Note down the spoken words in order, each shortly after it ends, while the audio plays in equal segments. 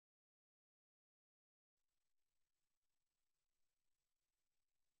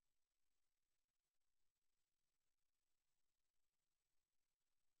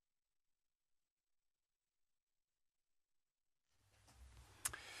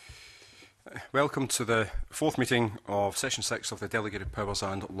Welcome to the fourth meeting of Session 6 of the Delegated Powers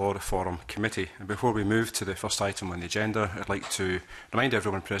and Law Reform Committee. And before we move to the first item on the agenda, I'd like to remind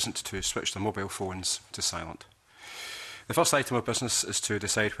everyone present to switch their mobile phones to silent. The first item of business is to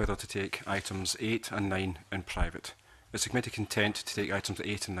decide whether to take items 8 and 9 in private. Is the committee content to take items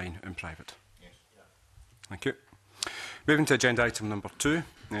 8 and 9 in private? Yes. Thank you. Moving to agenda item number 2.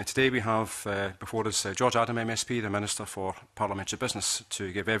 Today we have before us George Adam MSP, the Minister for Parliamentary Business,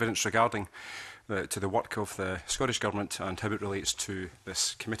 to give evidence regarding to the work of the Scottish Government and how it relates to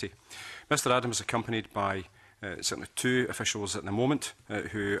this committee. Mr Adam is accompanied by certainly two officials at the moment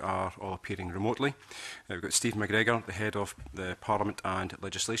who are all appearing remotely. We've got Steve McGregor, the Head of the Parliament and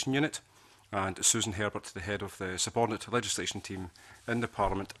Legislation Unit, and Susan Herbert, the Head of the Subordinate Legislation Team in the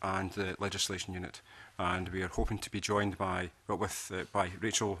Parliament and the Legislation Unit. And we are hoping to be joined by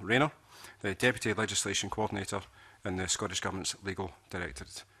Rachel Rayner, the Deputy Legislation Coordinator in the Scottish Government's Legal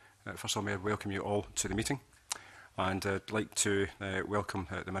Directorate. First of all, may I welcome you all to the meeting, and I'd like to welcome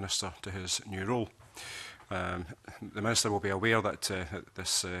the Minister to his new role. The Minister will be aware that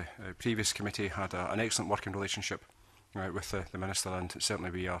this previous committee had an excellent working relationship with the Minister, and certainly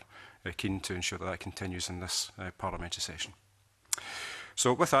we are keen to ensure that continues in this parliamentary session.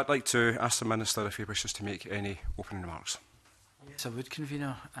 So with that, I'd like to ask the Minister if he wishes to make any opening remarks. Yes, I would,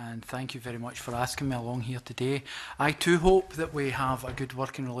 Convener, and thank you very much for asking me along here today. I too hope that we have a good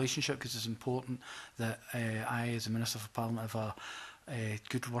working relationship, because it's important that I, as a Minister for Parliament, have a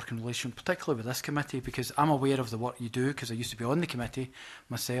good working relationship, particularly with this committee, because I'm aware of the work you do, because I used to be on the committee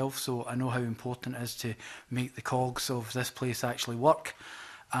myself, so I know how important it is to make the cogs of this place actually work.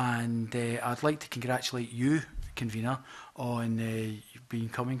 And I'd like to congratulate you, Convener, on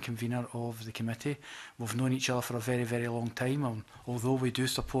becoming Convener of the committee. We've known each other for a very, very long time, and although we do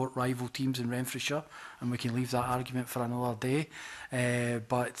support rival teams in Renfrewshire, and we can leave that argument for another day,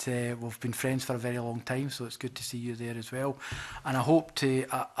 but we've been friends for a very long time, so it's good to see you there as well. And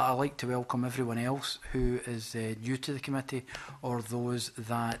I like to welcome everyone else who is new to the committee, or those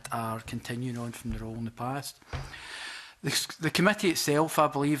that are continuing on from their role in the past. The committee itself, I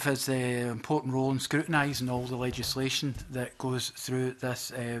believe, has an important role in scrutinising all the legislation that goes through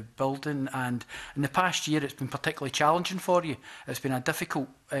this building. And in the past year, it's been particularly challenging for you. It's been a difficult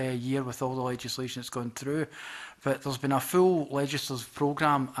year with all the legislation that's gone through. But there's been a full legislative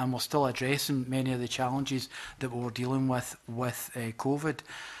programme, and we're still addressing many of the challenges that we were dealing with COVID.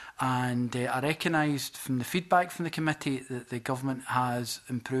 And I recognised from the feedback from the committee that the government has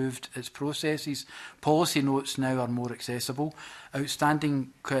improved its processes. Policy notes now are more accessible.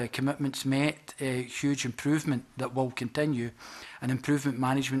 Outstanding commitments met, a huge improvement that will continue. An improvement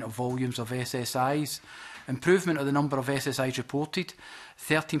management of volumes of SSIs. Improvement of the number of SSIs reported.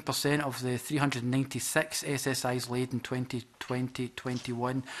 13% of the 396 SSIs laid in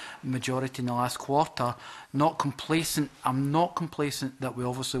 2020-21, majority in the last quarter. Not complacent. I'm not complacent that we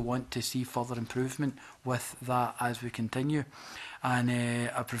obviously want to see further improvement with that as we continue. And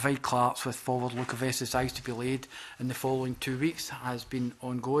I provide clerks with forward look of SSIs to be laid in the following 2 weeks has been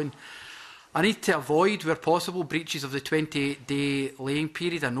ongoing. I need to avoid, where possible, breaches of the 28-day laying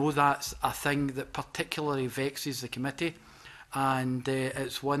period. I know that's a thing that particularly vexes the committee, and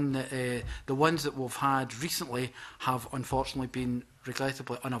it's one that the ones that we've had recently have unfortunately been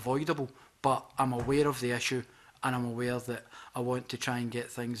regrettably unavoidable. But I'm aware of the issue, and I'm aware that I want to try and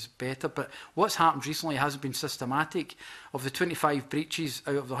get things better. But what's happened recently hasn't been systematic. Of the 25 breaches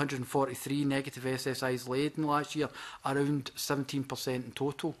out of the 143 negative SSIs laid in the last year, around 17% in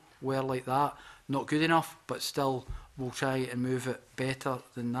total were like that. Not good enough, but still we'll try and move it better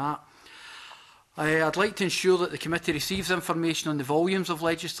than that. I'd like to ensure that the committee receives information on the volumes of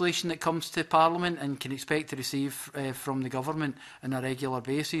legislation that comes to Parliament and can expect to receive from the government on a regular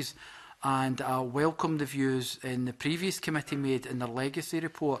basis. And I welcome the views in the previous committee made in their legacy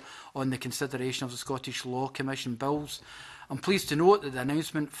report on the consideration of the Scottish Law Commission bills. I'm pleased to note that the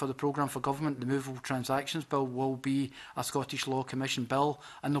announcement for the Programme for Government, the Movable Transactions Bill, will be a Scottish Law Commission bill,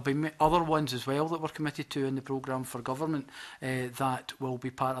 and there'll be other ones as well that we're committed to in the Programme for Government that will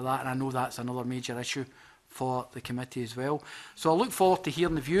be part of that, and I know that's another major issue for the committee as well. So I look forward to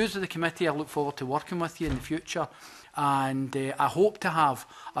hearing the views of the committee. I look forward to working with you in the future. And I hope to have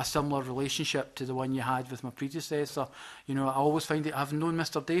a similar relationship to the one you had with my predecessor. You know, I always find it, having known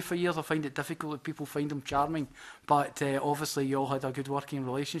Mr Day for years, I find it difficult that people find him charming. But obviously you all had a good working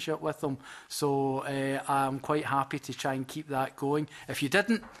relationship with him. So I'm quite happy to try and keep that going. If you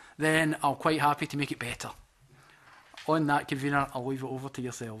didn't, then I'm quite happy to make it better. On that, Convener, I'll leave it over to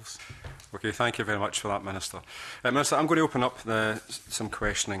yourselves. Okay, thank you very much for that, Minister. Minister, I'm going to open up some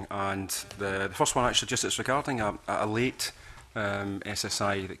questioning, and the first one actually just is regarding a late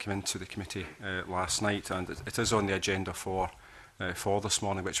SSI that came into the committee last night, and it is on the agenda for this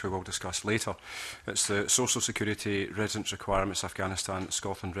morning, which we will discuss later. It's the Social Security Residence Requirements Afghanistan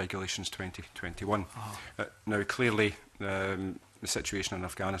Scotland Regulations 2021. Now, clearly, the situation in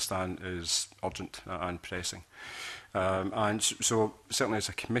Afghanistan is urgent and pressing. And so, certainly as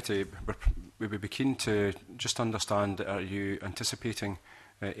a committee, we would be keen to just understand, are you anticipating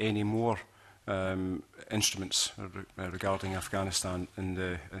any more instruments regarding Afghanistan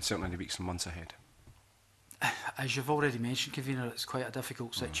certainly in the weeks and months ahead? As you've already mentioned, Convener, it's quite a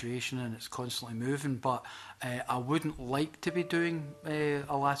difficult situation and it's constantly moving, but I wouldn't like to be doing a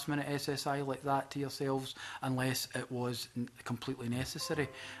last-minute SSI like that to yourselves unless it was completely necessary.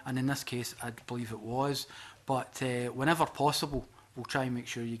 And in this case, I believe it was. But whenever possible, we'll try and make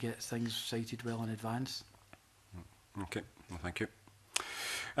sure you get things cited well in advance. Okay, well, thank you.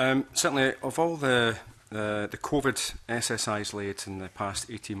 Certainly, of all the COVID SSIs laid in the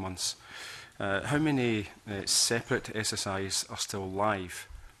past 18 months, how many separate SSIs are still live,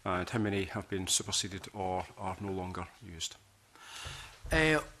 and how many have been superseded or are no longer used?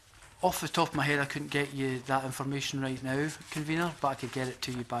 Off the top of my head, I couldn't get you that information right now, Convener, but I could get it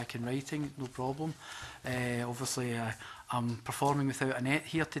to you back in writing, no problem. Obviously, I'm performing without a net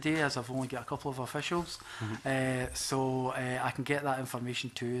here today, as I've only got a couple of officials, so I can get that information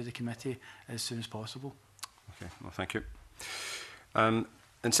to the committee as soon as possible. Okay, well, thank you.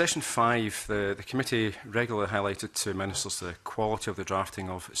 In session 5, the committee regularly highlighted to ministers the quality of the drafting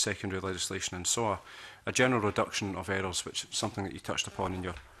of secondary legislation and saw a general reduction of errors, which is something that you touched upon in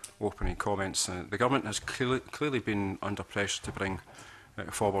your opening comments. The government has clearly been under pressure to bring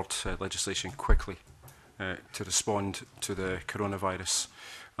forward legislation quickly to respond to the coronavirus.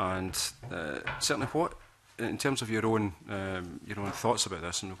 And certainly, what, in terms of your own thoughts about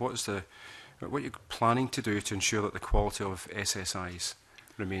this, and what you're planning to do to ensure that the quality of SSIs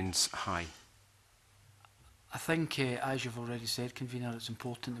remains high? I think, as you've already said, Convener, it's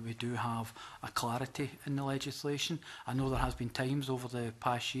important that we do have a clarity in the legislation. I know there has been times over the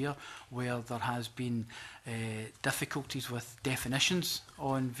past year where there has been difficulties with definitions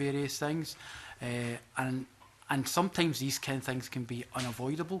on various things, and sometimes these kind of things can be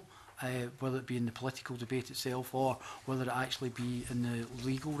unavoidable, whether it be in the political debate itself or whether it actually be in the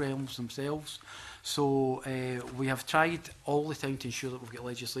legal realms themselves. So we have tried all the time to ensure that we've got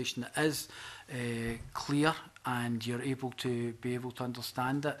legislation that is clear and you're able to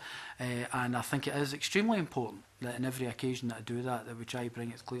understand it. And I think it is extremely important that in every occasion that I do that we try to bring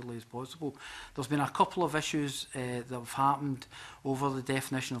it as clearly as possible. There's been a couple of issues that have happened over the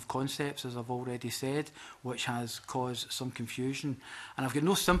definition of concepts, as I've already said, which has caused some confusion. And I've got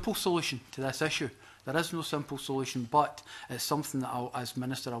no simple solution to this issue. There is no simple solution, but it's something that as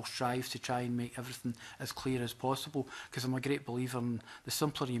Minister I'll strive to try and make everything as clear as possible, because I'm a great believer in the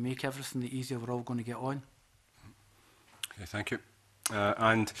simpler you make everything, the easier we're all going to get on. Okay, thank you.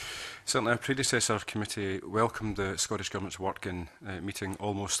 And certainly our predecessor committee welcomed the Scottish Government's work in meeting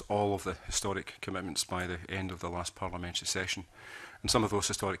almost all of the historic commitments by the end of the last parliamentary session. And some of those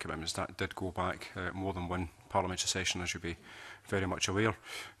historic commitments that did go back more than one parliamentary session, as you'll be very much aware.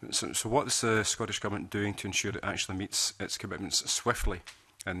 So what is the Scottish Government doing to ensure it actually meets its commitments swiftly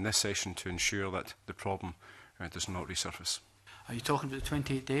in this session to ensure that the problem does not resurface? Are you talking about the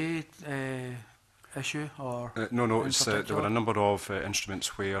 28-day issue? Or no, there were a number of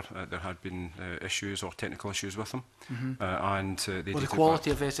instruments where there had been issues or technical issues with them. And they the quality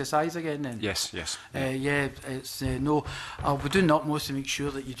of SSIs again then? Yes. Yeah, it's no. I'll be doing the utmost to make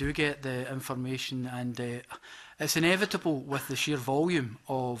sure that you do get the information, and it's inevitable with the sheer volume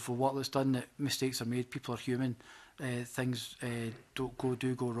of what that's done that mistakes are made. People are human. Things do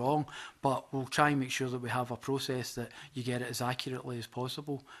go wrong, but we'll try and make sure that we have a process that you get it as accurately as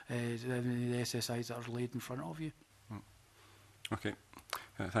possible, the SSIs that are laid in front of you. Okay,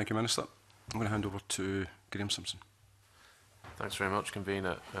 thank you, Minister. I'm going to hand over to Graham Simpson. Thanks very much,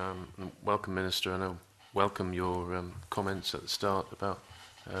 Convener. Welcome, Minister, and I welcome your comments at the start about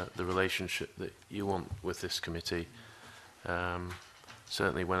the relationship that you want with this committee.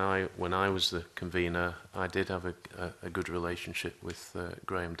 Certainly, when I was the convener, I did have a good relationship with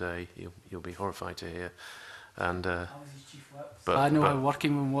Graham Day. You'll be horrified to hear. And I was his chief whip. I know how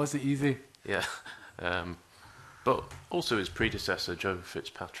working with him wasn't easy. Yeah, but also his predecessor, Joe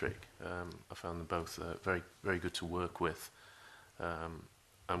Fitzpatrick. I found them both very, very good to work with.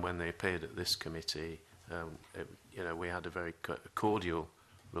 And when they appeared at this committee, we had a very cordial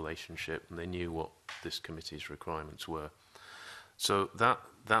relationship, and they knew what this committee's requirements were. So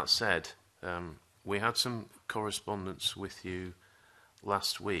that said, we had some correspondence with you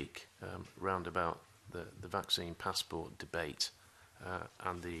last week round about the vaccine passport debate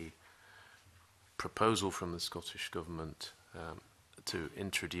and the proposal from the Scottish Government to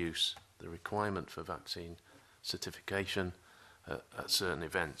introduce the requirement for vaccine certification at certain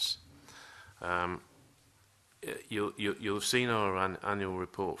events. You'll have seen our annual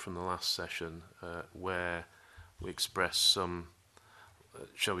report from the last session where we expressed some,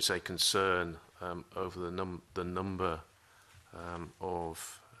 shall we say, concern over the number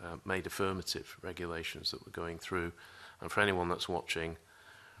of made affirmative regulations that we're going through. And for anyone that's watching,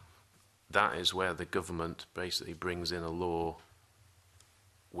 that is where the government basically brings in a law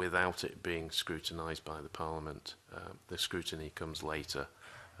without it being scrutinised by the Parliament. The scrutiny comes later.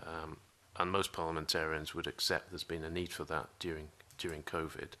 And most parliamentarians would accept there's been a need for that during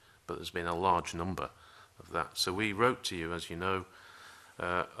COVID, but there's been a large number of that. So we wrote to you, as you know,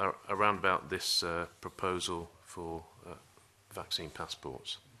 around about this proposal for vaccine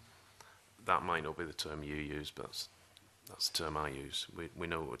passports. That might not be the term you use, but that's the term I use. We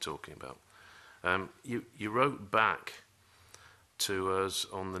know what we're talking about. You wrote back to us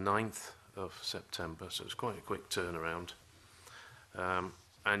on the 9th of September, so it's quite a quick turnaround.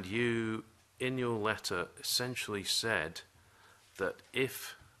 And you, in your letter, essentially said that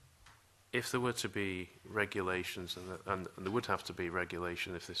if there were to be regulations, and there would have to be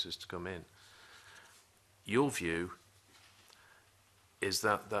regulation if this is to come in, your view is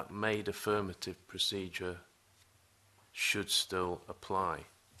that that made affirmative procedure should still apply,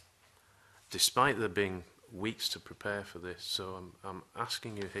 despite there being weeks to prepare for this. So I'm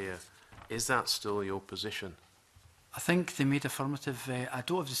asking you here, is that still your position? I think the made affirmative, I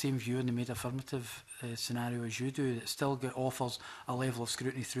don't have the same view on the made affirmative scenario as you do. It still offers a level of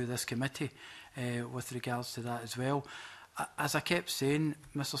scrutiny through this committee with regards to that as well. As I kept saying,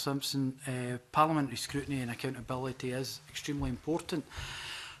 Mr Simpson, parliamentary scrutiny and accountability is extremely important.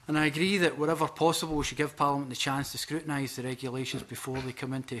 And I agree that wherever possible we should give Parliament the chance to scrutinise the regulations before they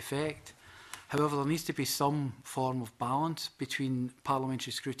come into effect. However, there needs to be some form of balance between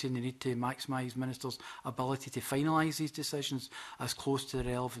parliamentary scrutiny and the need to maximise ministers' ability to finalise these decisions as close to the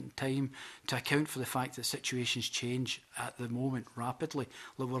relevant time to account for the fact that situations change at the moment rapidly.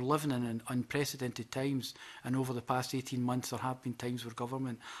 Look, we're living in unprecedented times, and over the past 18 months there have been times where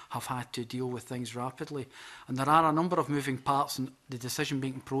government have had to deal with things rapidly. And there are a number of moving parts in the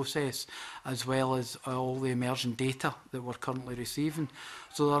decision-making process, as well as all the emerging data that we're currently receiving.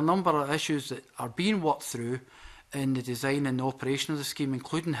 So there are a number of issues that are being worked through in the design and the operation of the scheme,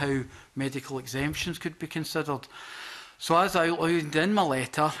 including how medical exemptions could be considered. So as I outlined in my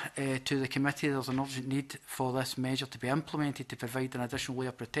letter to the committee, there's an urgent need for this measure to be implemented to provide an additional layer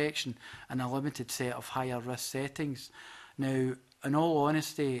of protection in a limited set of higher risk settings. Now, in all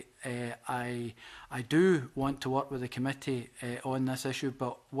honesty, I do want to work with the committee on this issue,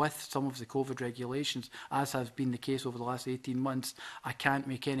 but with some of the COVID regulations, as has been the case over the last 18 months, I can't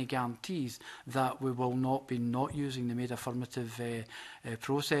make any guarantees that we will not be not using the made affirmative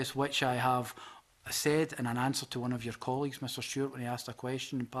process, which I have said in an answer to one of your colleagues, Mr Stewart, when he asked a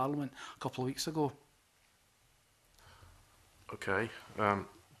question in Parliament a couple of weeks ago. Okay,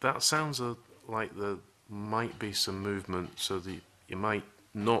 that sounds like there might be some movement, so that you might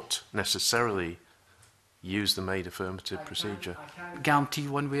not necessarily use the made affirmative procedure. I can't guarantee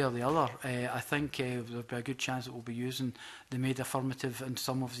one way or the other. I think there'll be a good chance that we'll be using the made affirmative in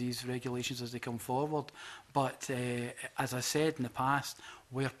some of these regulations as they come forward. But as I said in the past,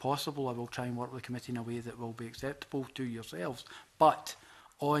 where possible, I will try and work with the committee in a way that will be acceptable to yourselves. But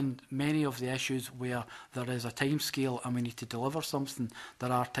on many of the issues where there is a time scale and we need to deliver something,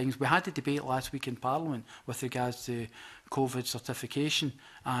 there are times. We had a debate last week in Parliament with regards to COVID certification,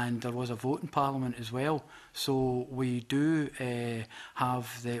 and there was a vote in Parliament as well. So we do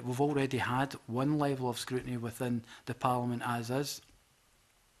we've already had one level of scrutiny within the Parliament as is.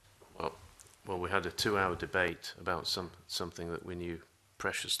 Well, we had a 2-hour debate about something that we knew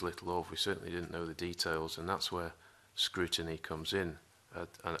precious little of. We certainly didn't know the details, and that's where scrutiny comes in.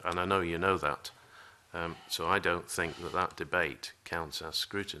 And I know you know that. So I don't think that debate counts as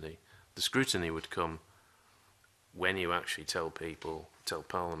scrutiny. The scrutiny would come when you actually tell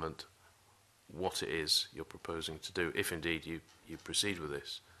Parliament what it is you're proposing to do, if indeed you proceed with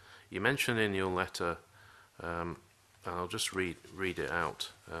this. You mention in your letter, and I'll just read it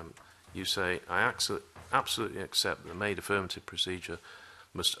out. You say, I absolutely accept that the made affirmative procedure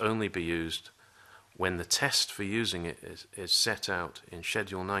must only be used when the test for using it is set out in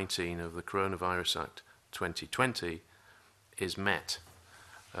Schedule 19 of the Coronavirus Act 2020 is met.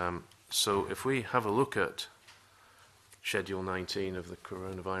 So if we have a look at Schedule 19 of the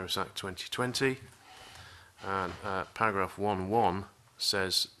Coronavirus Act 2020, and paragraph 1.1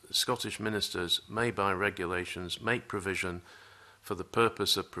 says Scottish ministers may by regulations make provision for the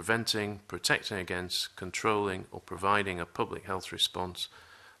purpose of preventing, protecting against, controlling or providing a public health response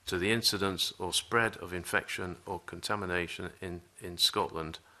to the incidence or spread of infection or contamination in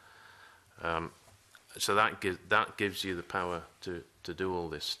Scotland. So that gives you the power to do all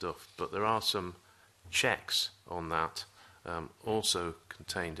this stuff. But there are some checks on that also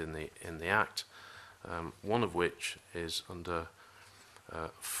contained in the Act, one of which is under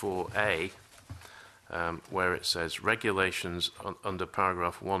 4A, where it says regulations under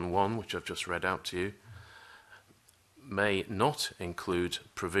paragraph 1.1, which I've just read out to you, may not include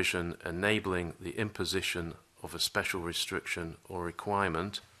provision enabling the imposition of a special restriction or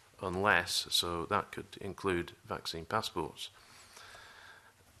requirement unless, so that could include vaccine passports,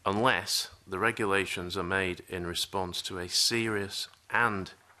 unless the regulations are made in response to a serious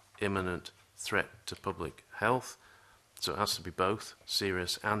and imminent threat to public health, so it has to be both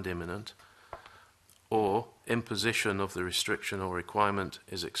serious and imminent, or imposition of the restriction or requirement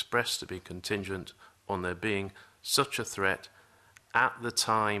is expressed to be contingent on there being such a threat at the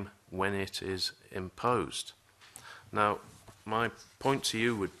time when it is imposed. Now, my point to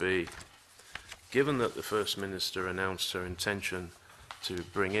you would be, given that the First Minister announced her intention to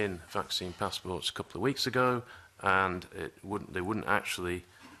bring in vaccine passports a couple of weeks ago, and they wouldn't actually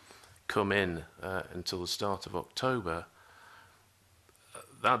come in until the start of October,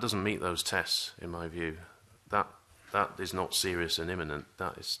 that doesn't meet those tests, in my view. That is not serious and imminent.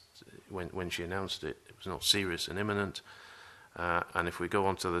 That is, when she announced it, it was not serious and imminent. And if we go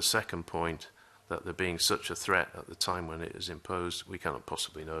on to the second point, that there being such a threat at the time when it is imposed, we cannot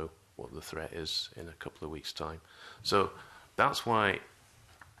possibly know what the threat is in a couple of weeks' time. So that's why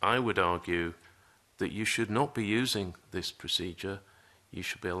I would argue that you should not be using this procedure. You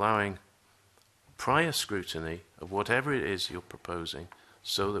should be allowing prior scrutiny of whatever it is you're proposing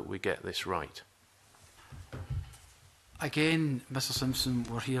so that we get this right. Again, Mr Simpson,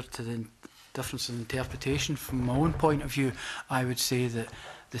 we're here to the difference in interpretation. From my own point of view, I would say that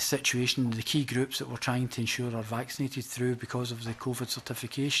the situation, the key groups that we're trying to ensure are vaccinated through because of the COVID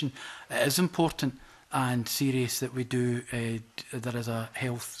certification, it is important and serious that we do, there is a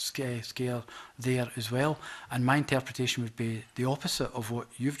health scare there as well. And my interpretation would be the opposite of what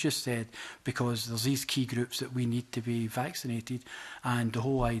you've just said, because there's these key groups that we need to be vaccinated, and the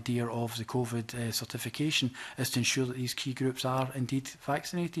whole idea of the COVID certification is to ensure that these key groups are indeed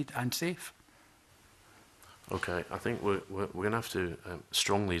vaccinated and safe. Okay, I think we're going to have to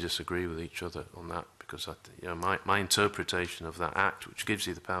strongly disagree with each other on that, because my interpretation of that Act, which gives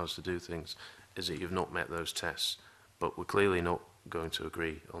you the powers to do things, is that you've not met those tests, but we're clearly not going to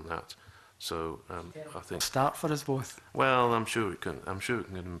agree on that. So I think start for us both. Well, I'm sure it can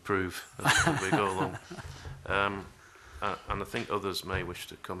improve as we go along, and I think others may wish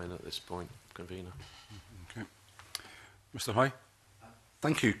to come in at this point, convener. Okay, Mr. Hoy.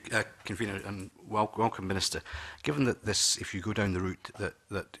 Thank you, convener, and welcome, Minister. Given that this, if you go down the route that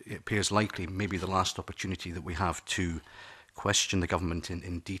it appears likely, may be the last opportunity that we have to question the government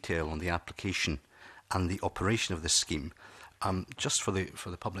in detail on the application and the operation of this scheme, just for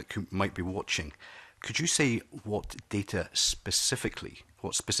the public who might be watching, could you say what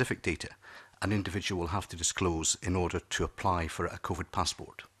specific data an individual will have to disclose in order to apply for a COVID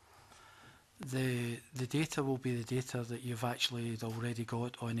passport? The data will be the data that you've actually already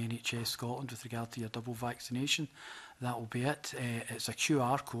got on NHS Scotland with regard to your double vaccination. That will be it. It's a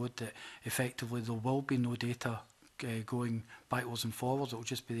QR code that effectively there will be no data going backwards and forwards. It will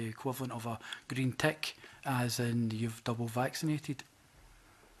just be the equivalent of a green tick, as in you've double vaccinated.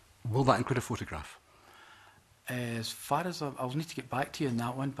 Will that include a photograph? As far as I'll need to get back to you on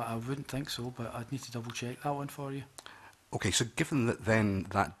that one, but I wouldn't think so, but I'd need to double check that one for you. Okay, so given that then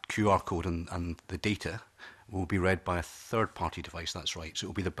that QR code and the data will be read by a third-party device, that's right, so it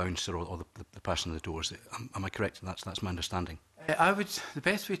will be the bouncer or the person at the doors. Am I correct? That's my understanding. The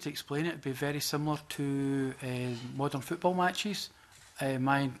best way to explain it would be very similar to modern football matches.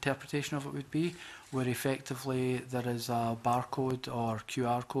 My interpretation of it would be where effectively there is a barcode or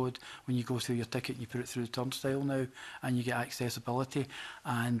QR code when you go through your ticket, you put it through the turnstile now and you get accessibility,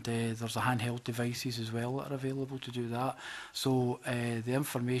 and there's a handheld devices as well that are available to do that. So the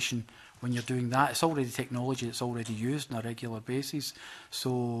information when you're doing that, it's already technology that's already used on a regular basis.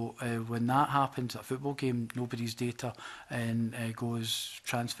 So when that happens at a football game, nobody's data goes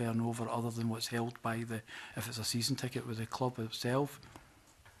transferring over other than what's held by if it's a season ticket with the club itself.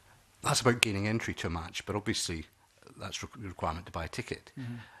 That's about gaining entry to a match, but obviously that's a requirement to buy a ticket.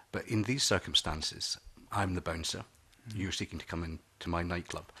 Mm-hmm. But in these circumstances, I'm the bouncer, mm-hmm. You're seeking to come into my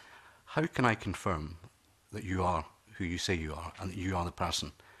nightclub. How can I confirm that you are who you say you are and that you are the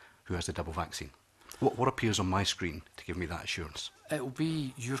person who has the double vaccine? What appears on my screen to give me that assurance? It will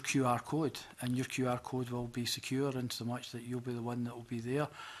be your QR code, and your QR code will be secure in so much that you'll be the one that will be there.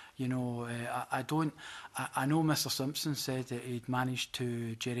 You know, I know Mr Simpson said that he'd managed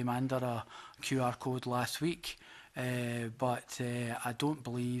to gerrymander a QR code last week, but I don't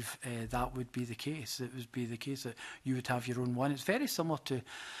believe that would be the case. It would be the case that you would have your own one. It's very similar to,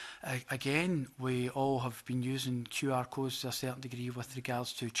 again, we all have been using QR codes to a certain degree with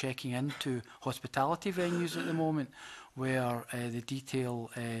regards to checking into hospitality venues at the moment, where the detail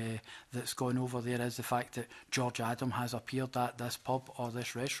that's gone over there is the fact that George Adam has appeared at this pub or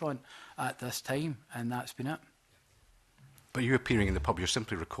this restaurant at this time, and that's been it. But you appearing in the pub, you're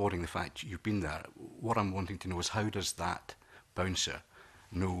simply recording the fact you've been there. What I'm wanting to know is, how does that bouncer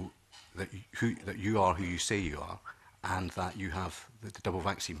know that you are who you say you are, and that you have the double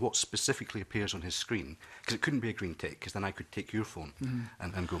vaccine? What specifically appears on his screen? Because it couldn't be a green tick, because then I could take your phone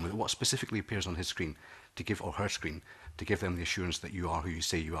and go with it. What specifically appears on his screen to give, or her screen, to give them the assurance that you are who you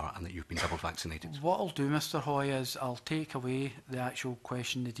say you are and that you've been double vaccinated? What I'll do, Mr Hoy, is I'll take away the actual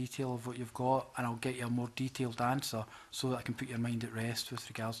question, the detail of what you've got, and I'll get you a more detailed answer so that I can put your mind at rest with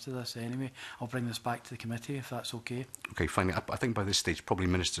regards to this anyway. I'll bring this back to the committee if that's okay. Okay, fine. I think by this stage probably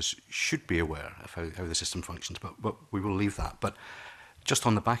ministers should be aware of how the system functions, but we will leave that. But just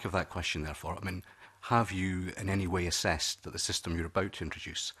on the back of that question, therefore, I mean, have you in any way assessed that the system you're about to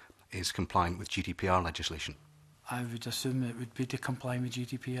introduce is compliant with GDPR legislation? I would assume it would be to comply with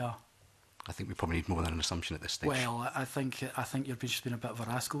GDPR. I think we probably need more than an assumption at this stage. Well, I think you're just being a bit of a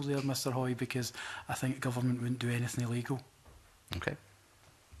rascal there, Mr Hoy, because I think government wouldn't do anything illegal. Okay.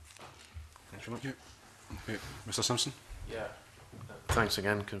 Thanks very much. Yeah. Okay. Mr Simpson? Yeah. Thanks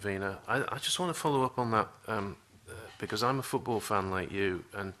again, convener. I just want to follow up on that because I'm a football fan like you,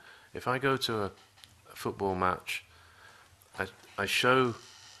 and if I go to a football match, I show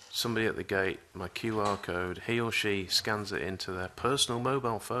somebody at the gate my QR code, he or she scans it into their personal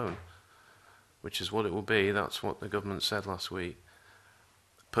mobile phone, which is what it will be. That's what the government said last week.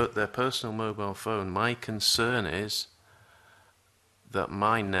 Put their personal mobile phone. My concern is that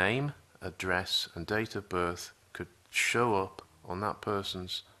my name, address and date of birth could show up on that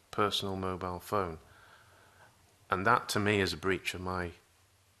person's personal mobile phone. And that to me is a breach of my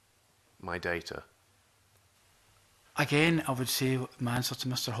data. Again, I would say my answer to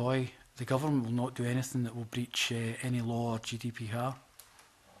Mr Hoy, the government will not do anything that will breach any law or GDPR.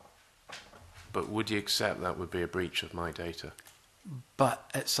 But would you accept that would be a breach of my data? But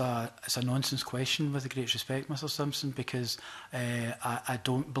it's a nonsense question, with the greatest respect, Mr Simpson, because I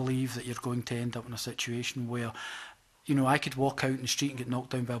don't believe that you're going to end up in a situation where, you know, I could walk out in the street and get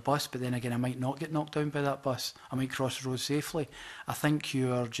knocked down by a bus, but then again I might not get knocked down by that bus. I might cross the road safely. I think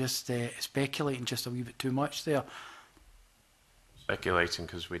you're just speculating just a wee bit too much there. Speculating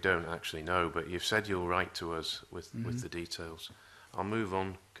because we don't actually know, but you've said you'll write to us with the details. I'll move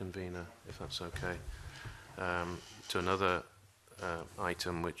on, convener, if that's okay, to another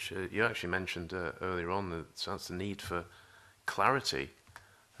item which you actually mentioned earlier on. That's the need for clarity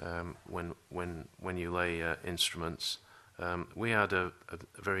when you lay instruments. We had a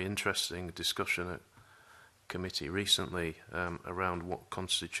very interesting discussion at committee recently around what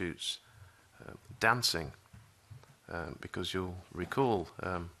constitutes dancing. Because you'll recall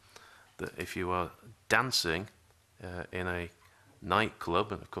that if you are dancing in a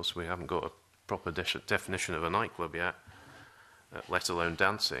nightclub, and of course we haven't got a proper definition of a nightclub yet, let alone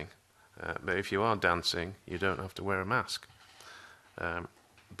dancing, but if you are dancing, you don't have to wear a mask.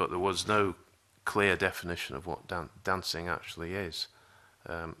 But there was no clear definition of what dancing actually is.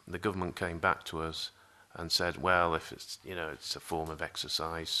 The government came back to us and said, well, if it's, you know, it's a form of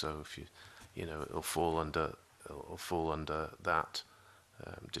exercise, so if you know, it'll fall under that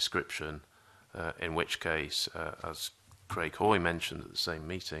description, in which case, as Craig Hoy mentioned at the same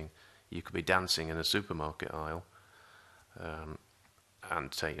meeting, you could be dancing in a supermarket aisle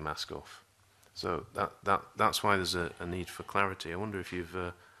and take your mask off. So that's why there's a need for clarity. I wonder if you've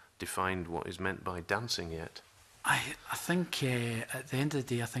defined what is meant by dancing yet. I think at the end of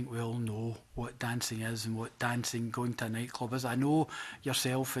the day, I think we all know what dancing is and what dancing going to a nightclub is. I know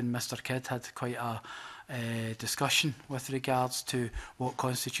yourself and Mr Kidd had quite a discussion with regards to what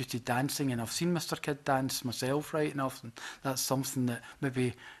constituted dancing, and I've seen Mr Kidd dance myself right enough, and that's something that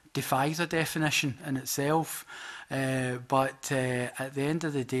maybe defies a definition in itself. But at the end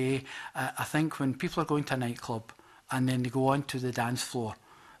of the day, I think when people are going to a nightclub and then they go onto the dance floor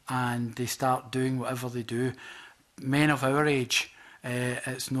and they start doing whatever they do, men of our age,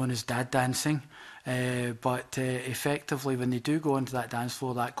 it's known as dad dancing, but effectively when they do go onto that dance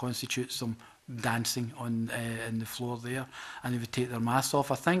floor, that constitutes them dancing on the floor there, and they would take their masks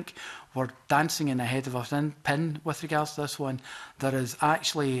off. I think we're dancing in ahead of us in pin with regards to this one. There is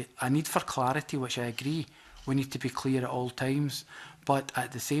actually a need for clarity, which I agree we need to be clear at all times, but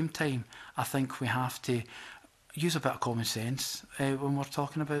at the same time I think we have to use a bit of common sense when we're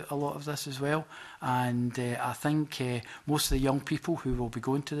talking about a lot of this as well. And I think most of the young people who will be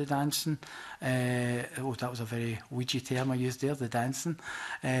going to the dancing, oh, that was a very Ouija term I used there, the dancing,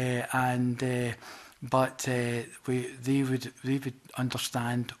 but they would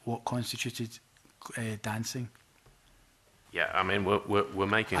understand what constituted dancing. Yeah, I mean, we're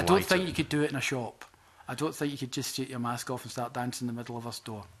making. I don't think you could do it in a shop. I don't think you could just take your mask off and start dancing in the middle of a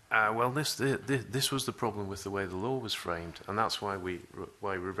store. Well, this was the problem with the way the law was framed, and that's why we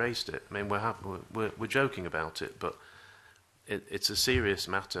raised it. I mean, we're joking about it, but it's a serious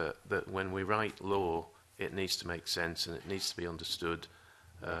matter that when we write law, it needs to make sense and it needs to be understood,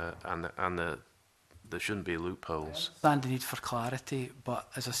 and there shouldn't be loopholes. I understand the need for clarity, but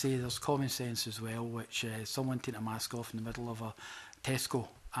as I say, there's common sense as well, which someone taking a mask off in the middle of a Tesco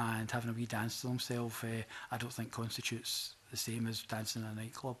and having a wee dance to themselves, I don't think constitutes the same as dancing in a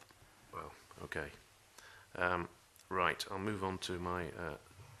nightclub. Well, okay. Right, I'll move on to my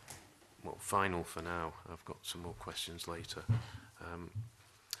final for now. I've got some more questions later.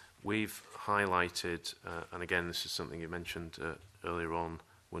 We've highlighted, and again, this is something you mentioned earlier on,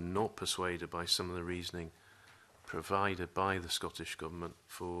 we're not persuaded by some of the reasoning provided by the Scottish Government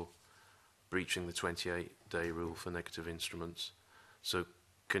for breaching the 28-day rule for negative instruments. So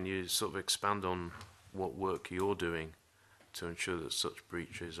can you sort of expand on what work you're doing to ensure that such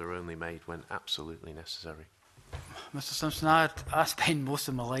breaches are only made when absolutely necessary? Mr Simpson, I spend most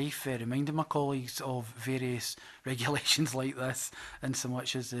of my life reminding my colleagues of various regulations like this, in so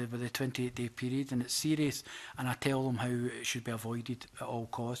much as with the 28-day period, and it's serious, and I tell them how it should be avoided at all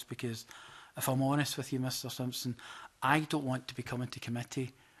costs, because if I'm honest with you, Mr Simpson, I don't want to be coming to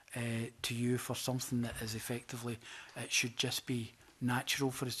committee to you for something that is effectively, it should just be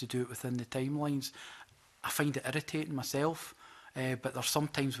natural for us to do it within the timelines. I find it irritating myself, but there's some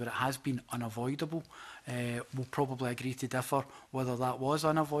times where it has been unavoidable. We'll probably agree to differ whether that was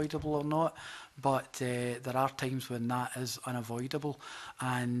unavoidable or not, but there are times when that is unavoidable,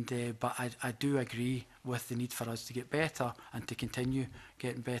 and but I do agree with the need for us to get better and to continue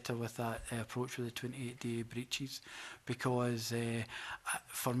getting better with that approach with the 28-day breaches, because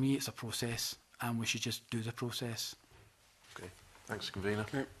for me it's a process and we should just do the process. Okay, thanks, Convener.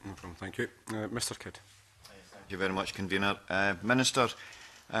 Okay, no problem, thank you. Mr Kidd. Thank you very much, Convener. Minister,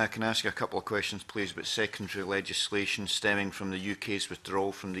 can I ask you a couple of questions, please, about secondary legislation stemming from the UK's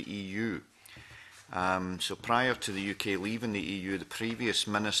withdrawal from the EU? So prior to the UK leaving the EU, the previous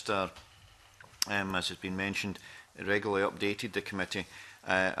Minister, as has been mentioned, regularly updated the committee.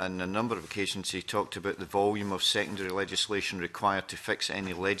 On a number of occasions he talked about the volume of secondary legislation required to fix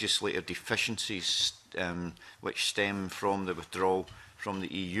any legislative deficiencies which stem from the withdrawal from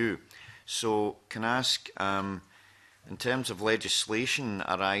the EU. So can I ask, in terms of legislation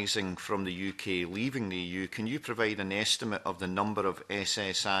arising from the UK leaving the EU, can you provide an estimate of the number of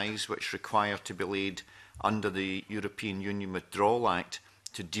SSIs which require to be laid under the European Union Withdrawal Act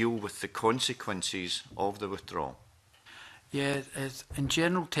to deal with the consequences of the withdrawal? Yeah, in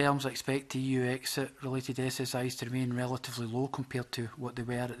general terms, I expect EU exit-related SSIs to remain relatively low compared to what they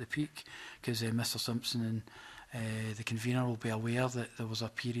were at the peak, because Mr Simpson and the convener will be aware that there was a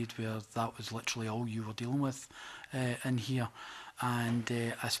period where that was literally all you were dealing with in here. And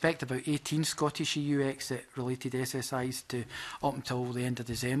I expect about 18 Scottish EU exit-related SSIs to up until the end of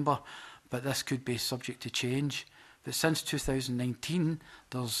December, but this could be subject to change. But since 2019,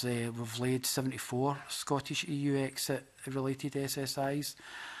 we've laid 74 Scottish EU exit-related SSIs,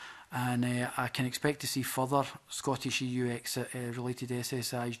 and I can expect to see further Scottish EU exit-related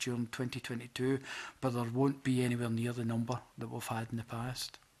SSIs during 2022, but there won't be anywhere near the number that we've had in the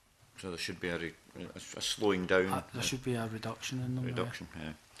past. So there should be a slowing down. There should be a reduction in them. Reduction,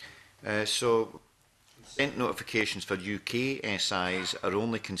 yeah. So consent notifications for UK SIs are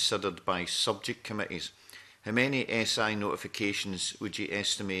only considered by subject committees. How many SI notifications would you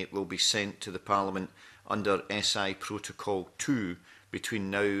estimate will be sent to the Parliament under SI Protocol 2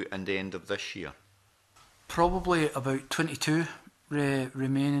 between now and the end of this year? Probably about 22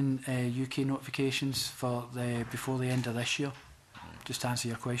 remaining UK notifications for before the end of this year. Just to answer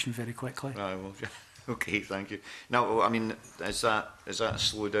your question very quickly. Well, okay, thank you. Now, I mean, is that a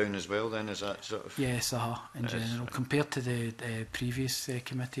slowdown as well then? Is that sort of... Yes, in general. Compared to the previous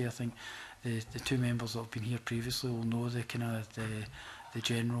committee, I think the two members that have been here previously will know the kind of the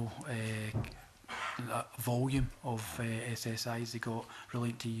general the volume of SSIs they got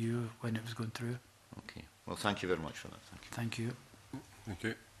relating to EU when it was going through. Okay. Well, thank you very much for that. Thank you. Thank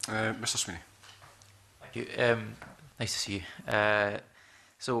you. Thank you. Mr Sweeney. Thank you. Nice to see you. I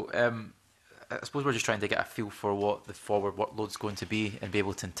suppose we're just trying to get a feel for what the forward workload's going to be and be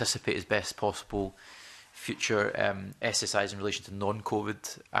able to anticipate as best possible future SSIs in relation to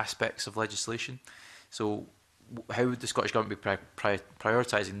non-COVID aspects of legislation. So how would the Scottish Government be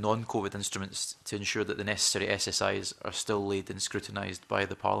prioritising non-COVID instruments to ensure that the necessary SSIs are still laid and scrutinised by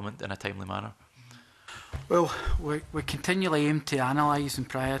the Parliament in a timely manner? Well, we continually aim to analyse and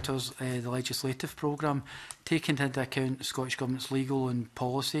prioritise the legislative programme, taking into account the Scottish Government's legal and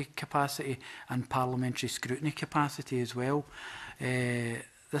policy capacity and parliamentary scrutiny capacity as well.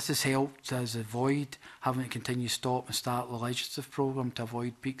 This has helped us avoid having to continue stop and start the legislative programme to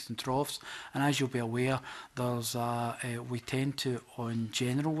avoid peaks and troughs. And as you'll be aware, there's we tend to, on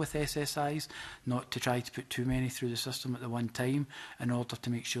general with SSIs, not to try to put too many through the system at the one time in order to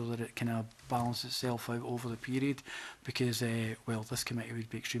make sure that it kind of balances itself out over the period, because, well, this committee would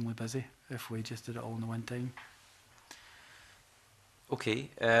be extremely busy if we just did it all in the one time. Okay.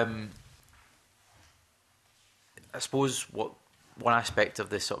 I suppose one aspect of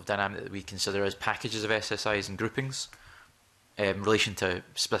this sort of dynamic that we consider as packages of SSIs and groupings in relation to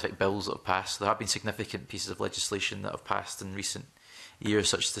specific bills that have passed. There have been significant pieces of legislation that have passed in recent years,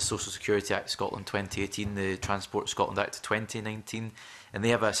 such as the Social Security Act Scotland 2018, the Transport Scotland Act 2019, and they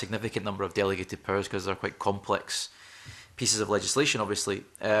have a significant number of delegated powers because they're quite complex pieces of legislation, obviously.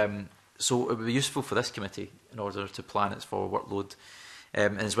 So it would be useful for this committee, in order to plan its forward workload,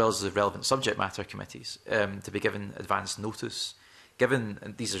 and as well as the relevant subject matter committees, to be given advance notice. Given,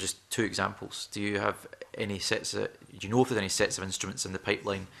 and these are just two examples, do you have any sets of, do you know if there's any sets of instruments in the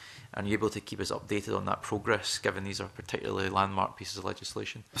pipeline, and are you able to keep us updated on that progress, given these are particularly landmark pieces of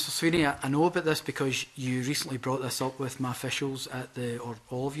legislation? Mr Sweeney, I know about this because you recently brought this up with my officials at the, or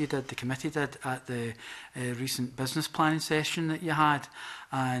all of you did, the committee did, at the recent business planning session that you had.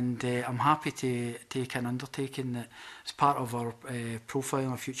 And I'm happy to take an undertaking that as part of our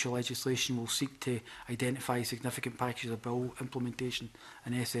profiling of future legislation, we'll seek to identify significant packages of bill implementation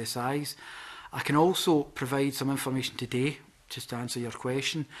and SSIs. I can also provide some information today, just to answer your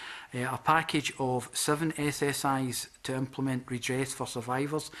question. A package of 7 SSIs to implement redress for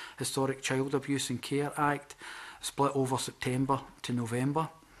survivors, Historic Child Abuse and Care Act, split over September to November.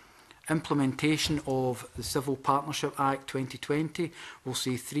 Implementation of the Civil Partnership Act 2020 will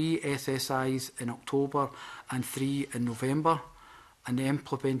see 3 SSIs in October and 3 in November. And the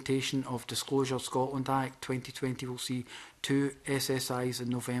implementation of Disclosure Scotland Act 2020 will see 2 SSIs in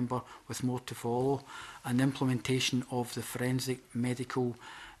November, with more to follow. And the implementation of the Forensic Medical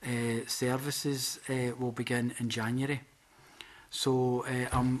Services will begin in January. So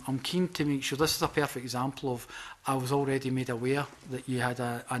I'm keen to make sure, this is a perfect example of, I was already made aware that you had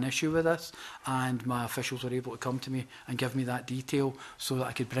an issue with this, and my officials were able to come to me and give me that detail so that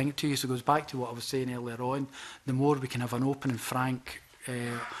I could bring it to you. So it goes back to what I was saying earlier on. The more we can have an open and frank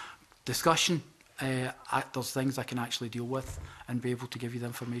discussion, there's things I can actually deal with and be able to give you the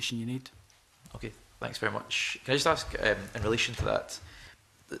information you need. Okay, thanks very much. Can I just ask, in relation to that,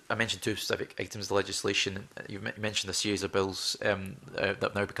 I mentioned 2 specific items of the legislation. You mentioned a series of bills that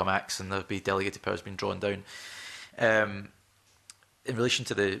have now become acts, and there'll be delegated powers being drawn down. In relation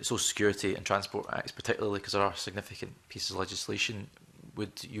to the Social Security and Transport Acts, particularly because there are significant pieces of legislation,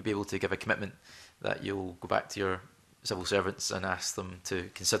 would you be able to give a commitment that you'll go back to your civil servants and ask them to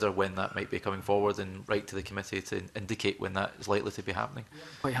consider when that might be coming forward, and write to the committee to indicate when that is likely to be happening?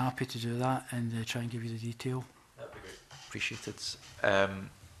 Quite happy to do that and try and give you the detail. That'd be great. Appreciated.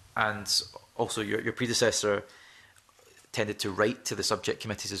 And also, your predecessor tended to write to the subject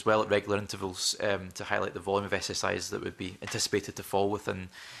committees as well at regular intervals to highlight the volume of SSIs that would be anticipated to fall within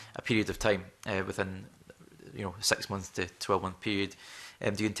a period of time, within a 6-month to 12-month period.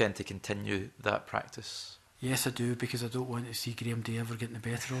 Do you intend to continue that practice? Yes, I do, because I don't want to see Graham Day ever getting the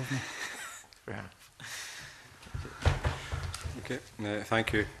better of me. Fair enough. Okay,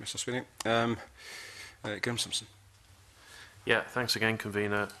 thank you, Mr Sweeney. Graham Simpson. Yeah, thanks again,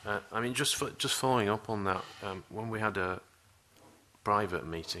 Convener. I mean, just following up on that, when we had a private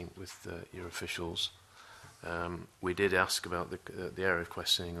meeting with your officials, we did ask about the area of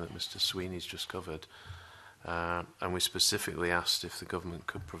questioning that Mr Sweeney's just covered, and we specifically asked if the government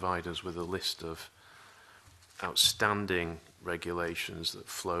could provide us with a list of outstanding regulations that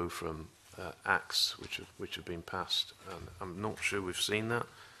flow from acts which have been passed. And I'm not sure we've seen that.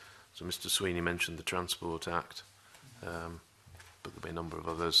 So Mr Sweeney mentioned the Transport Act. But there'll be a number of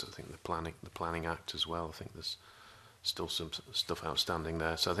others. I think the Planning Act as well. I think there's still some stuff outstanding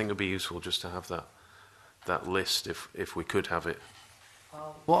there. So I think it'd be useful just to have that list if we could have it?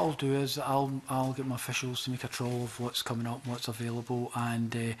 What I'll do is I'll get my officials to make a trawl of what's coming up, what's available,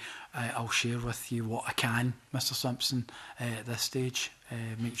 and I'll share with you what I can, Mr Simpson, at this stage.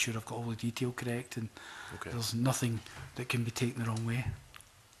 Make sure I've got all the detail correct, and there's nothing that can be taken the wrong way.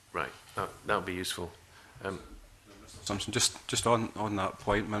 Right, that would be useful. Simpson, just on that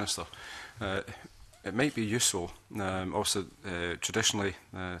point, Minister, it might be useful. Also, traditionally,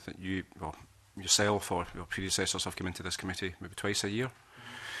 I think yourself or your predecessors have come into this committee maybe twice a year.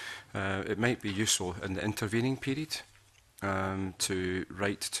 It might be useful in the intervening period to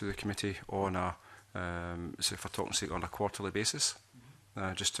write to the committee on a, say for talking sake, on a quarterly basis,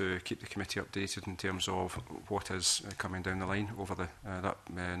 just to keep the committee updated in terms of what is coming down the line over the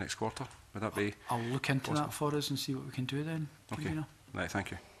next quarter. Would that be? I'll look into possible? that for us and see what we can do then. Okay. Convener. Right.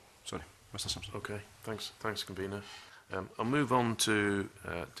 Thank you. Sorry, Mr Simpson. Okay. Thanks, convener. I'll move on to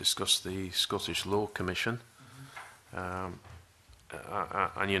discuss the Scottish Law Commission. And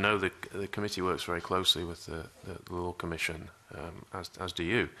you know the committee works very closely with the Law Commission, as do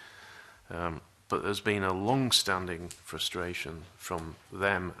you. But there's been a long-standing frustration from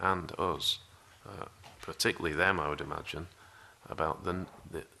them and us, particularly them, I would imagine, about the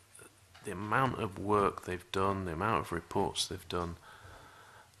amount of work they've done, the amount of reports they've done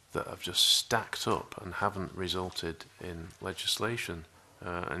that have just stacked up and haven't resulted in legislation.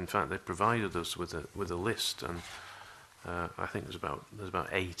 In fact, they provided us with a list, and I think there's about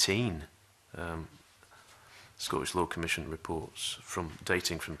 18 Scottish Law Commission reports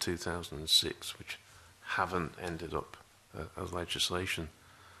dating from 2006, which haven't ended up as legislation.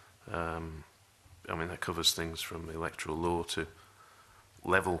 I mean, that covers things from electoral law to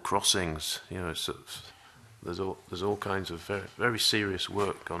level crossings. You know, there's all kinds of very, very serious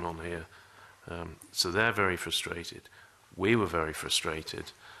work going on here. So they're very frustrated. We were very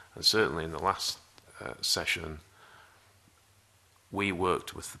frustrated, and certainly in the last session, we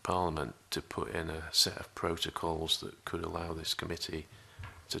worked with the Parliament to put in a set of protocols that could allow this committee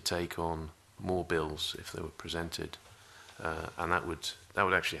to take on more bills if they were presented, and that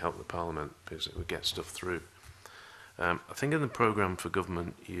would actually help the Parliament because it would get stuff through. I think in the programme for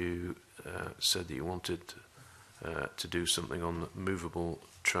government you said that you wanted to do something on movable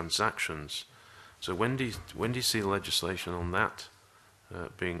transactions. So when do you see legislation on that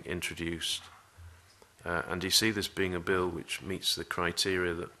being introduced? And do you see this being a bill which meets the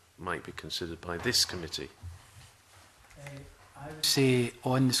criteria that might be considered by this committee? I would say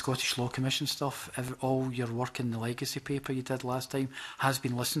on the Scottish Law Commission stuff, all your work in the legacy paper you did last time has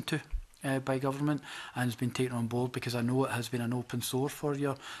been listened to by government and has been taken on board, because I know it has been an open sore for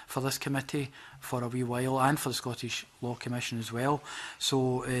this committee for a wee while, and for the Scottish Law Commission as well.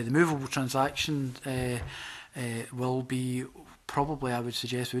 So the movable transaction will be probably, I would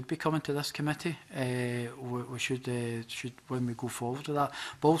suggest, would be coming to this committee. We should when we go forward with that.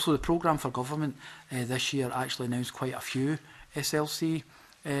 But also the programme for government this year actually announced quite a few SLC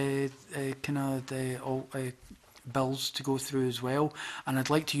bills to go through as well, and I'd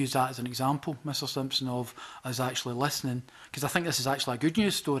like to use that as an example, Mr Simpson, of us actually listening, because I think this is actually a good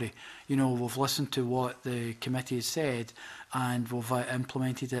news story. You know, we've listened to what the committee has said and we've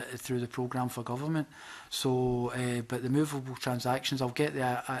implemented it through the programme for government. So, but the movable transactions,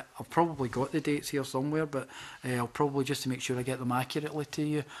 I've probably got the dates here somewhere, but I'll probably, just to make sure I get them accurately to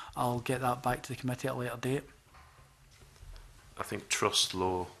you, I'll get that back to the committee at a later date. I think trust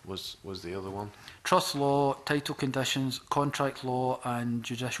law was the other one. Trust law, title conditions, contract law and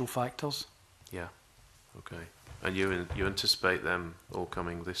judicial factors. Yeah, okay. And you anticipate them all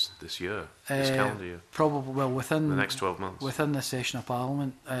coming this year, this calendar year? Probably, well, within the next 12 months. Within the session of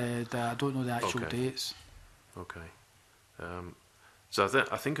Parliament. I don't know the actual dates. Okay. So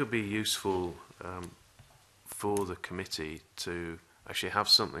I think it would be useful for the committee to actually have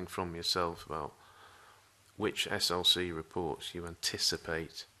something from yourself about which SLC reports you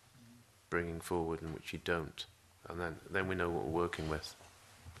anticipate bringing forward and which you don't, and then we know what we're working with.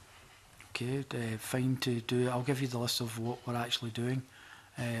 Okay, fine to do. I'll give you the list of what we're actually doing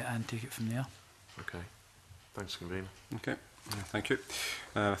and take it from there. Okay, thanks, convener. Okay, thank you.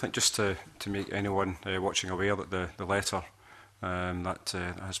 I think just to make anyone watching aware that the letter that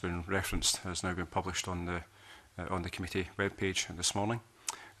has been referenced has now been published on the committee webpage this morning.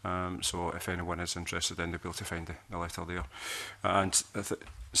 So if anyone is interested, then they'll be able to find the letter there. And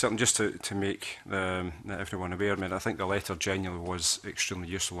certainly just to make everyone aware, I mean, I think the letter genuinely was extremely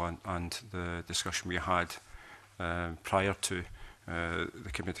useful, and the discussion we had prior to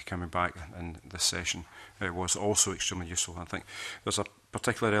the committee coming back in this session was also extremely useful. I think there's a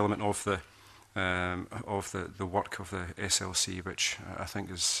particular element of of the work of the SLC, which I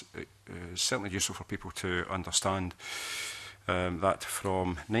think is certainly useful for people to understand. That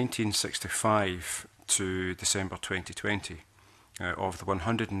from 1965 to December 2020, of the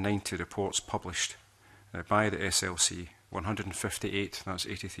 190 reports published by the SLC, 158, that's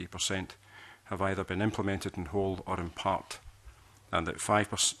 83%, have either been implemented in whole or in part, and that 5,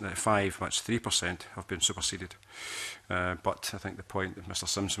 that's 3%, have been superseded. But I think the point that Mr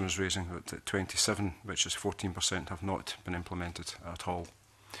Simpson was raising, that 27, which is 14%, have not been implemented at all.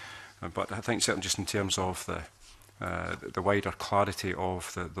 But I think certainly just in terms of the wider clarity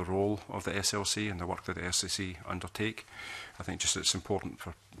of the role of the SLC and the work that the SLC undertake, I think just it's important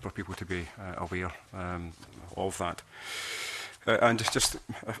for people to be aware of that. And just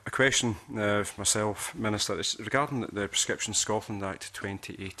a question for myself, Minister, is regarding the Prescription Scotland Act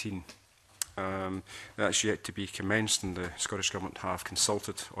 2018. That's yet to be commenced, and the Scottish Government have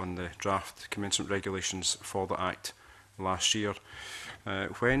consulted on the draft commencement regulations for the Act last year.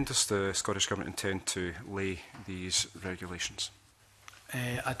 When does the Scottish Government intend to lay these regulations?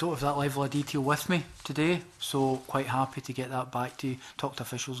 I don't have that level of detail with me today, so quite happy to get that back to you, talk to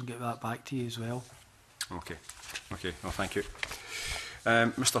officials and get that back to you as well. Okay. Okay, well, thank you.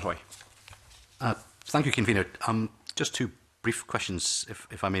 Mr Hoy. Thank you, Convener. Just two brief questions,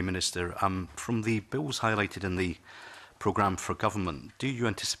 if I may, Minister. From the bills highlighted in the programme for government, do you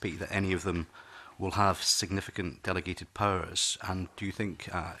anticipate that any of them will have significant delegated powers? And do you think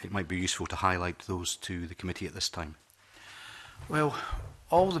it might be useful to highlight those to the committee at this time? Well,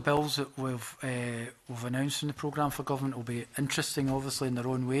 all the bills that we've announced in the programme for government will be interesting, obviously, in their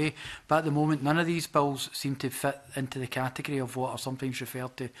own way. But at the moment, none of these bills seem to fit into the category of what are sometimes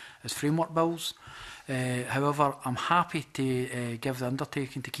referred to as framework bills. However, I'm happy to give the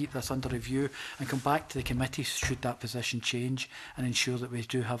undertaking to keep this under review and come back to the committee should that position change, and ensure that we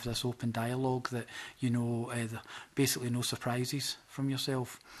do have this open dialogue, that, you know, basically no surprises from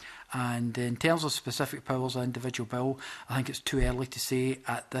yourself. And in terms of specific powers on individual bill, I think it's too early to say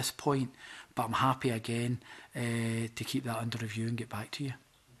at this point, but I'm happy again to keep that under review and get back to you.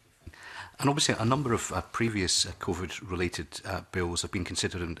 And obviously a number of previous COVID-related bills have been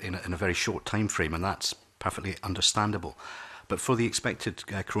considered in a very short time frame, and that's perfectly understandable. But for the expected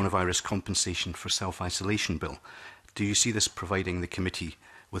coronavirus compensation for self-isolation bill, do you see this providing the committee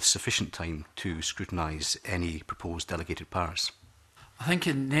with sufficient time to scrutinise any proposed delegated powers? I think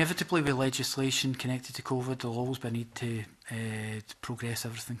inevitably with legislation connected to COVID, there will always be a need to progress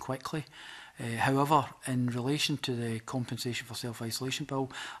everything quickly. However, in relation to the compensation for self-isolation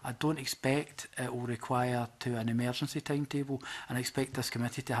bill, I don't expect it will require an emergency timetable, and I expect this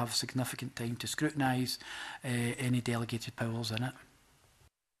committee to have significant time to scrutinise any delegated powers in it.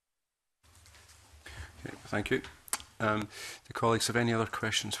 Okay, thank you. The colleagues, have any other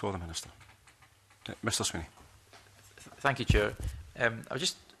questions for the Minister? Mr Sweeney. Thank you, Chair. I was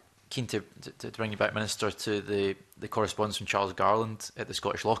just keen to bring you back, Minister, to the correspondence from Charles Garland at the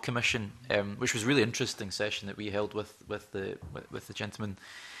Scottish Law Commission, which was a really interesting session that we held with the gentleman,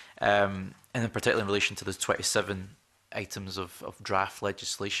 and in particular in relation to those 27 items of draft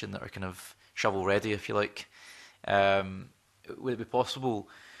legislation that are kind of shovel ready, if you like. Would it be possible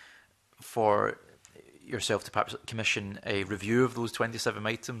for yourself to perhaps commission a review of those 27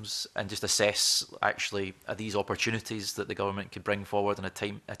 items and just assess actually are these opportunities that the government could bring forward in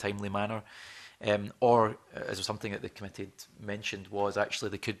a timely manner, or as something that the committee mentioned was actually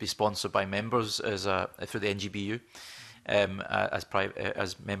they could be sponsored by members as through the NGBU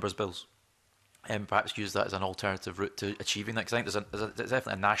as members' bills, and perhaps use that as an alternative route to achieving that, because I think there's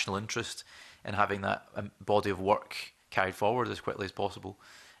definitely a national interest in having that body of work carried forward as quickly as possible.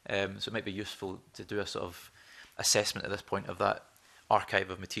 So it might be useful to do a sort of assessment at this point of that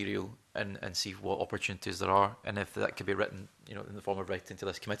archive of material and see what opportunities there are, and if that could be written, you know, in the form of writing to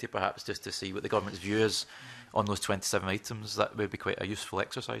this committee, perhaps just to see what the government's view is on those 27 items. That would be quite a useful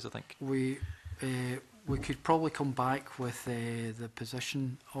exercise, I think. We could probably come back with the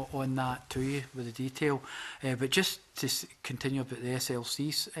position on that to you with the detail, but just to continue about the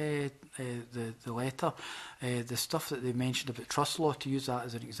SLC's the letter, the stuff that they mentioned about trust law, to use that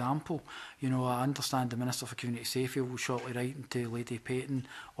as an example. You know, I understand the Minister for Community Safety will shortly write to Lady Payton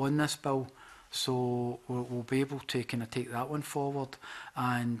on this bill, so we'll be able to kind of take that one forward,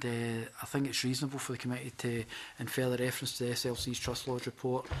 and I think it's reasonable for the committee to, in further reference to the SLC's trust laws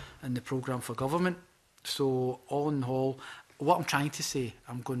report and the programme for government. So all in all, what I'm trying to say,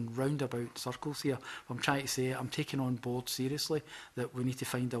 I'm going roundabout circles here, but I'm trying to say I'm taking on board seriously that we need to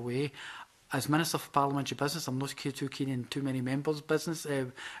find a way. as Minister for Parliamentary Business, I'm not too keen in too many members' business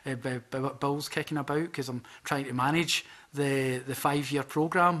bills kicking about, because I'm trying to manage the 5-year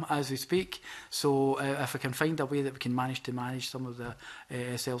programme as we speak. So if I can find a way that we can manage some of the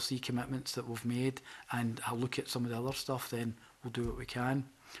SLC commitments that we've made, and I'll look at some of the other stuff, then we'll do what we can.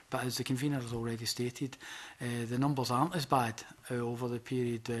 But as the convener has already stated, the numbers aren't as bad over the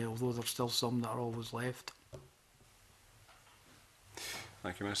period, although there's still some that are always left.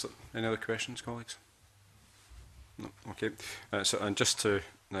 Thank you, Minister. Any other questions, colleagues? No. Okay. So, and just to,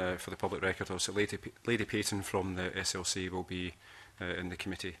 for the public record, also, Lady Payton from the SLC will be in the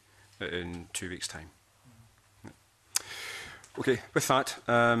committee in 2 weeks' time. Okay. With that,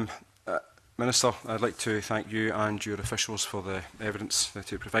 Minister, I'd like to thank you and your officials for the evidence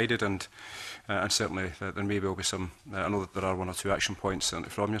that you provided, and certainly there may well be some, I know that there are 1 or 2 action points certainly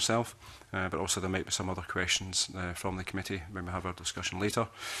from yourself, but also there might be some other questions from the committee when we have our discussion later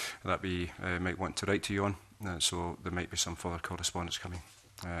that we might want to write to you on, so there might be some further correspondence coming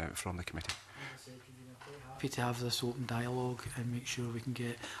from the committee. Happy to have this open dialogue and make sure we can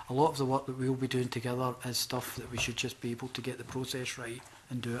get a lot of the work that we'll be doing together is stuff that we should just be able to get the process right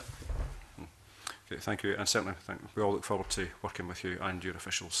and do it. Okay, thank you, and certainly we all look forward to working with you and your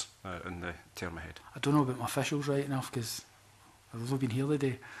officials in the term ahead. I don't know about my officials right enough, because I've only been here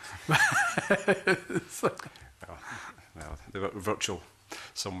today. Well, they were virtual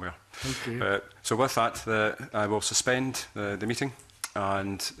somewhere. Okay. So with that, I will suspend the meeting,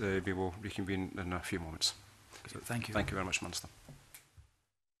 and we will reconvene in a few moments. So thank you. Thank you very much, Minister.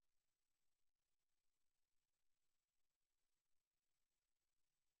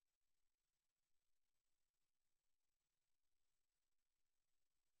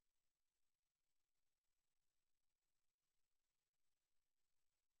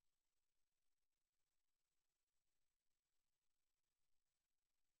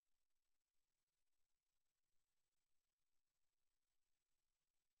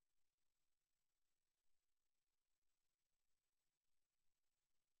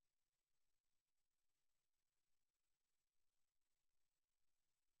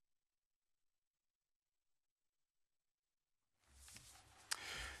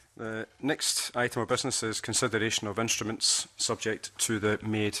 The next item of business is consideration of instruments subject to the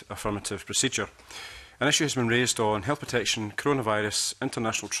made affirmative procedure. An issue has been raised on health protection, coronavirus,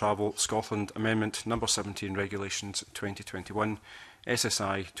 international travel, Scotland Amendment No. 17 Regulations 2021,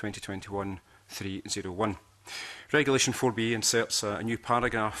 SSI 2021-301. Regulation 4B inserts a new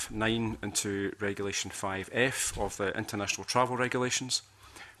paragraph 9 into Regulation 5F of the International Travel Regulations.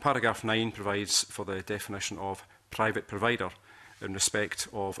 Paragraph 9 provides for the definition of private provider in respect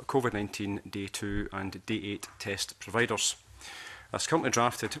of COVID-19 Day 2 and Day 8 test providers. As currently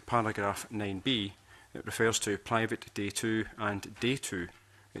drafted, paragraph 9b, it refers to private Day 2 and Day 2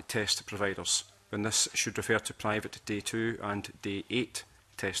 test providers, and this should refer to private Day 2 and Day 8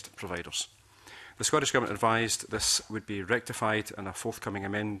 test providers. The Scottish Government advised this would be rectified in a forthcoming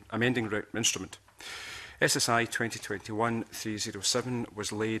amending instrument. SSI 2021-307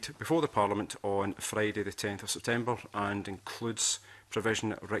 was laid before the Parliament on Friday the 10th of September and includes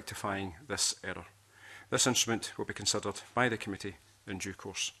provision rectifying this error. This instrument will be considered by the committee in due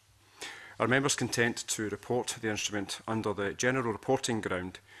course. Are members content to report the instrument under the general reporting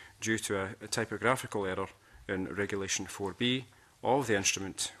ground due to a typographical error in Regulation 4B of the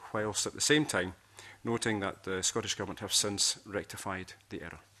instrument, whilst at the same time noting that the Scottish Government have since rectified the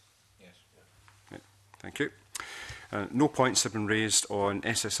error? Thank you. No points have been raised on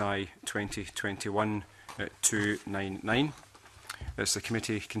SSI 2021-299. Is the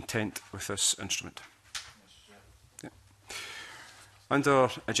committee content with this instrument? Yeah. Under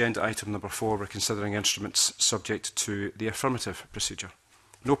agenda item number 4, we're considering instruments subject to the affirmative procedure.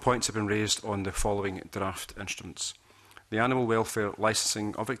 No points have been raised on the following draft instruments. The Animal Welfare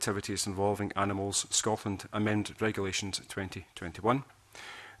Licensing of Activities Involving Animals Scotland Amended Regulations 2021.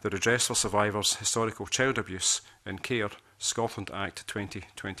 The Redress for Survivors Historical Child Abuse in Care Scotland Act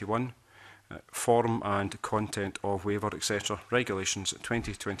 2021, Form and Content of Waiver etc. Regulations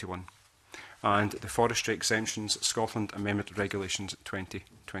 2021, and the Forestry Exemptions Scotland Amendment Regulations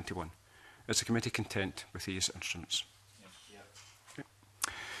 2021. Is the committee content with these instruments? Yes. Okay.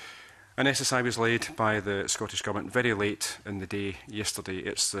 An SSI was laid by the Scottish Government very late in the day yesterday.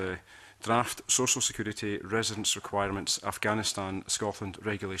 It's the Draft Social Security Residence Requirements Afghanistan Scotland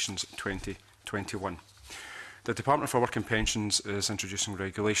Regulations 2021. The Department for Work and Pensions is introducing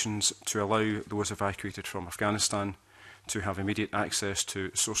regulations to allow those evacuated from Afghanistan to have immediate access to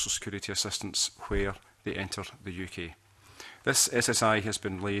social security assistance where they enter the UK. This SSI has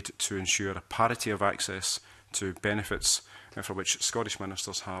been laid to ensure a parity of access to benefits for which Scottish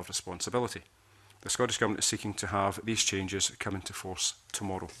ministers have responsibility. The Scottish Government is seeking to have these changes come into force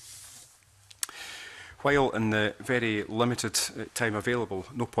tomorrow. While in the very limited time available,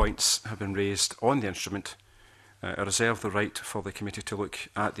 no points have been raised on the instrument, I reserve the right for the committee to look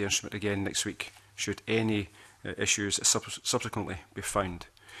at the instrument again next week, should any issues subsequently be found.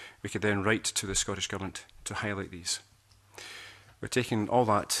 We could then write to the Scottish Government to highlight these. We're taking all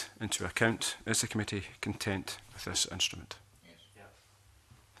that into account. Is the committee content with this instrument? Yes. Yeah.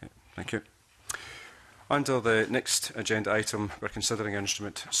 Okay, thank you. Under the next agenda item, we're considering an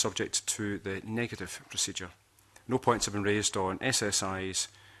instrument subject to the negative procedure. No points have been raised on SSIs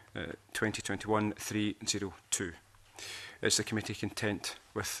 2021-302. Is the committee content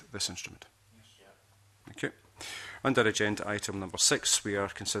with this instrument? Yes. Yeah. Thank you. Under agenda item number 6, we are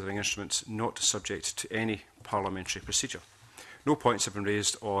considering instruments not subject to any parliamentary procedure. No points have been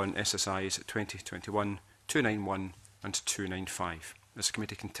raised on SSIs 2021, 291 and 295. Is the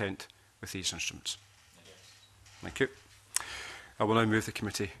committee content with these instruments? Yes. Thank you. I will now move the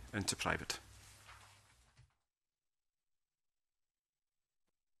committee into private.